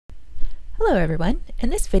Hello everyone. In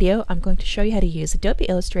this video I'm going to show you how to use Adobe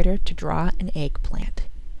Illustrator to draw an eggplant.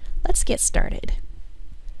 Let's get started.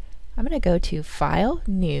 I'm going to go to File,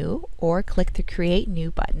 New, or click the Create New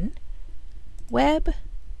button, Web,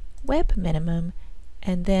 Web Minimum,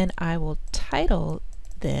 and then I will title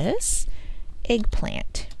this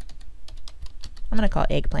Eggplant. I'm going to call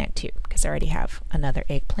it Eggplant 2 because I already have another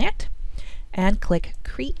eggplant, and click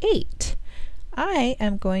Create. I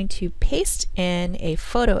am going to paste in a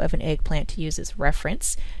photo of an eggplant to use as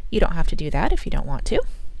reference. You don't have to do that if you don't want to.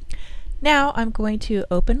 Now I'm going to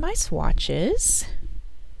open my swatches.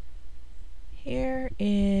 Here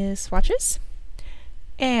is swatches.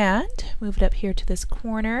 And move it up here to this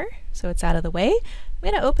corner so it's out of the way. I'm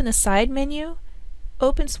going to open the side menu,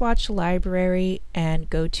 open Swatch Library, and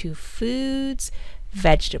go to Foods,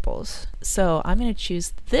 Vegetables. So I'm going to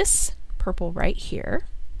choose this purple right here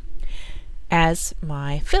as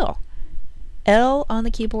my fill. L on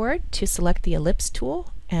the keyboard to select the ellipse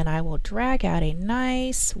tool, and I will drag out a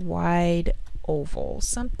nice wide oval,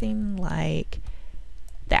 something like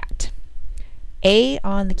that. A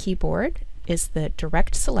on the keyboard is the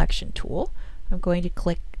direct selection tool. I'm going to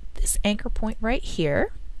click this anchor point right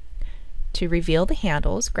here to reveal the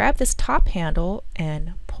handles. Grab this top handle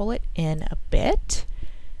and pull it in a bit.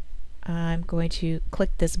 I'm going to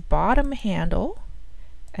click this bottom handle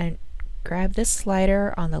and grab this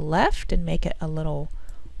slider on the left and make it a little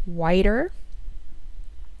wider.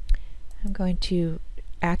 I'm going to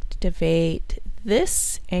activate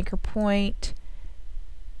this anchor point,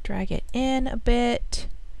 drag it in a bit,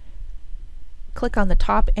 click on the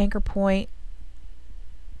top anchor point.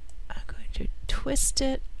 I'm going to twist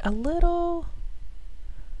it a little,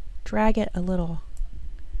 drag it a little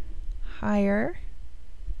higher,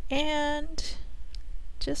 and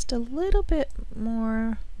just a little bit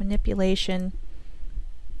more manipulation.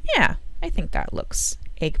 Yeah, I think that looks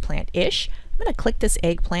eggplant-ish. I'm going to click this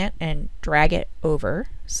eggplant and drag it over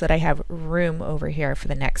so that I have room over here for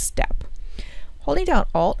the next step. Holding down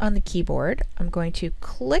Alt on the keyboard, I'm going to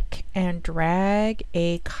click and drag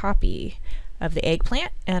a copy of the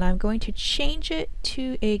eggplant, and I'm going to change it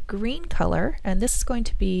to a green color, and this is going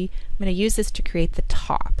to be, I'm going to use this to create the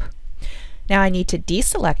top. Now I need to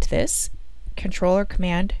deselect this, Control or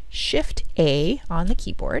Command Shift A on the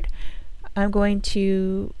keyboard. I'm going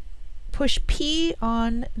to push P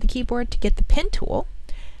on the keyboard to get the pen tool,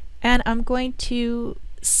 and I'm going to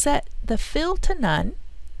set the fill to none,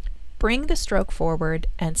 bring the stroke forward,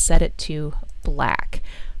 and set it to black.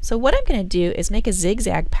 So what I'm going to do is make a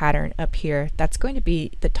zigzag pattern up here. That's going to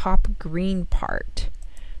be the top green part.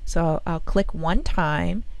 So I'll click one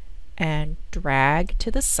time and drag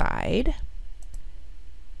to the side,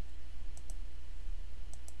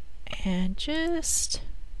 and just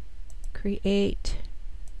create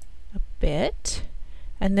a bit,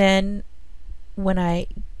 and then when I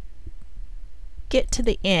get to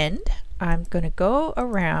the end I'm going to go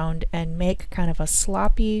around and make kind of a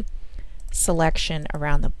sloppy selection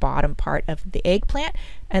around the bottom part of the eggplant,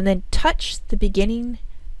 and then touch the beginning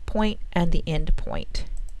point and the end point.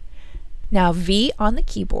 Now V on the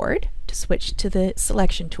keyboard to switch to the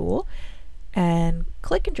selection tool, and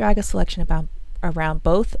click and drag a selection around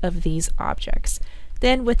both of these objects.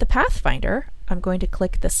 Then with the Pathfinder, I'm going to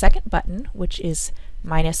click the second button, which is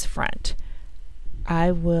minus front.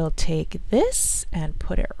 I will take this and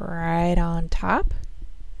put it right on top.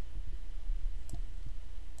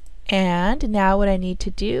 And now what I need to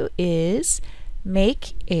do is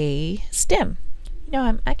make a stem. You know,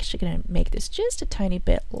 I'm actually going to make this just a tiny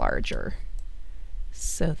bit larger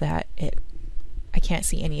so that I can't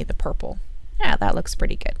see any of the purple. Yeah, that looks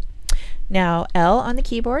pretty good. Now L on the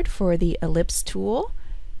keyboard for the ellipse tool,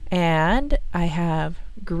 and I have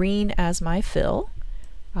green as my fill.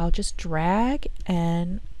 I'll just drag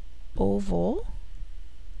an oval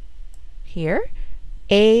here.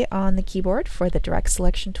 A on the keyboard for the direct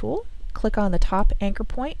selection tool. Click on the top anchor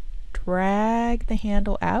point, drag the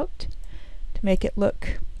handle out to make it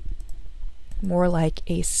look more like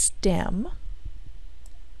a stem.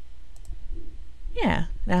 Yeah,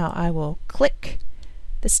 now I will click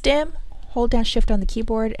the stem, hold down Shift on the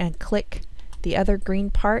keyboard and click the other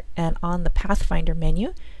green part, and on the Pathfinder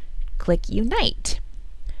menu click Unite.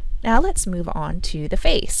 Now let's move on to the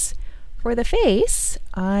face. For the face,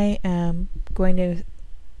 I am going to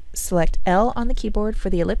select L on the keyboard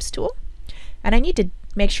for the ellipse tool, and I need to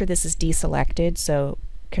make sure this is deselected, so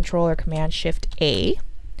Control or Command Shift A.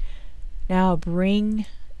 Now bring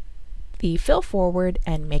the fill forward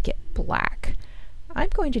and make it black. I'm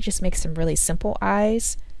going to just make some really simple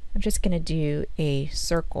eyes. I'm just going to do a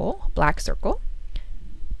circle, black circle,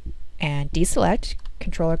 and deselect,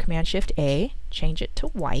 Control or Command Shift A, change it to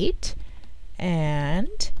white,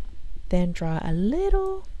 and then draw a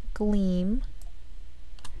little gleam.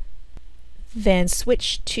 Then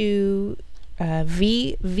switch to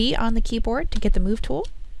V on the keyboard to get the move tool.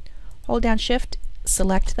 Hold down Shift,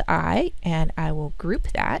 select the eye, and I will group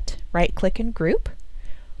that. Right click and group.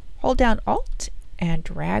 Hold down Alt and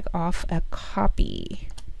drag off a copy.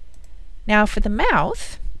 Now for the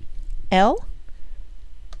mouth, L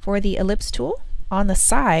for the ellipse tool. On the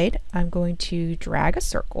side, I'm going to drag a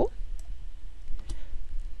circle.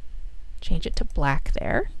 Change it to black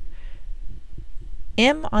there.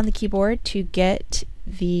 M on the keyboard to get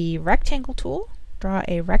the rectangle tool. Draw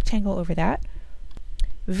a rectangle over that.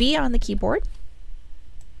 V on the keyboard.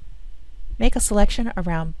 Make a selection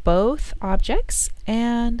around both objects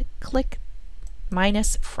and click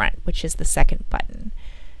minus front, which is the second button.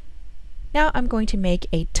 Now I'm going to make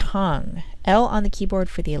a tongue. L on the keyboard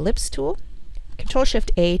for the ellipse tool. Control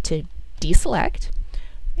Shift A to deselect.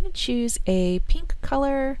 I'm going to choose a pink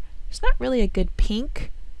color. It's not really a good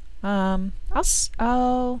pink. I'll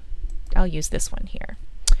use this one here.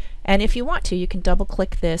 And if you want to, you can double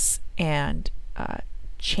click this and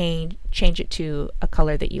change it to a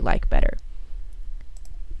color that you like better.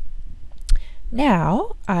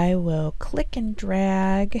 Now I will click and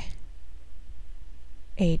drag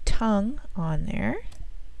a tongue on there.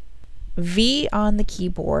 V on the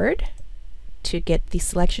keyboard to get the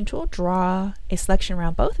selection tool, draw a selection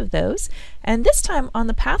around both of those. And this time on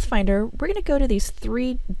the Pathfinder, we're going to go to these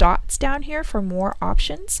 3 dots down here for more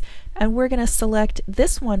options, and we're going to select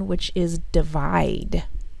this one, which is divide.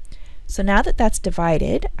 So now that that's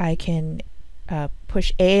divided, I can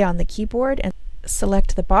push A on the keyboard and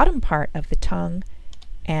select the bottom part of the tongue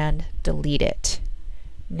and delete it.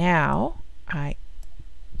 Now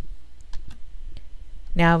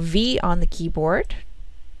V on the keyboard,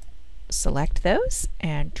 select those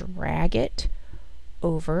and drag it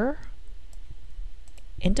over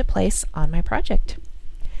into place on my project.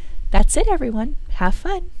 That's it, everyone. Have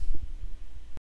fun.